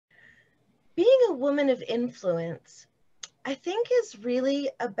a woman of influence, I think, is really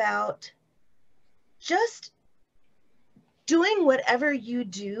about just doing whatever you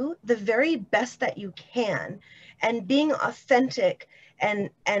do the very best that you can, and being authentic, and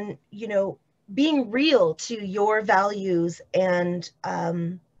you know, being real to your values and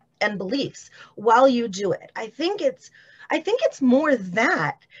beliefs while you do it. I think it's more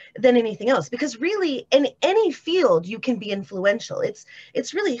that than anything else, because really in any field you can be influential.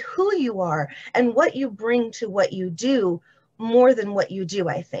 It's really who you are and what you bring to what you do more than what you do,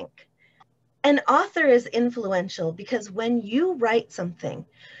 I think. An author is influential because when you write something,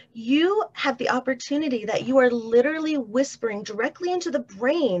 you have the opportunity that you are literally whispering directly into the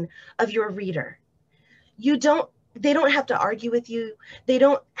brain of your reader. They don't have to argue with you.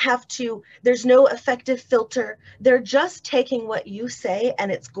 There's no effective filter. They're just taking what you say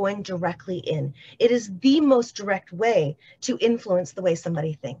and it's going directly in. It is the most direct way to influence the way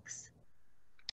somebody thinks.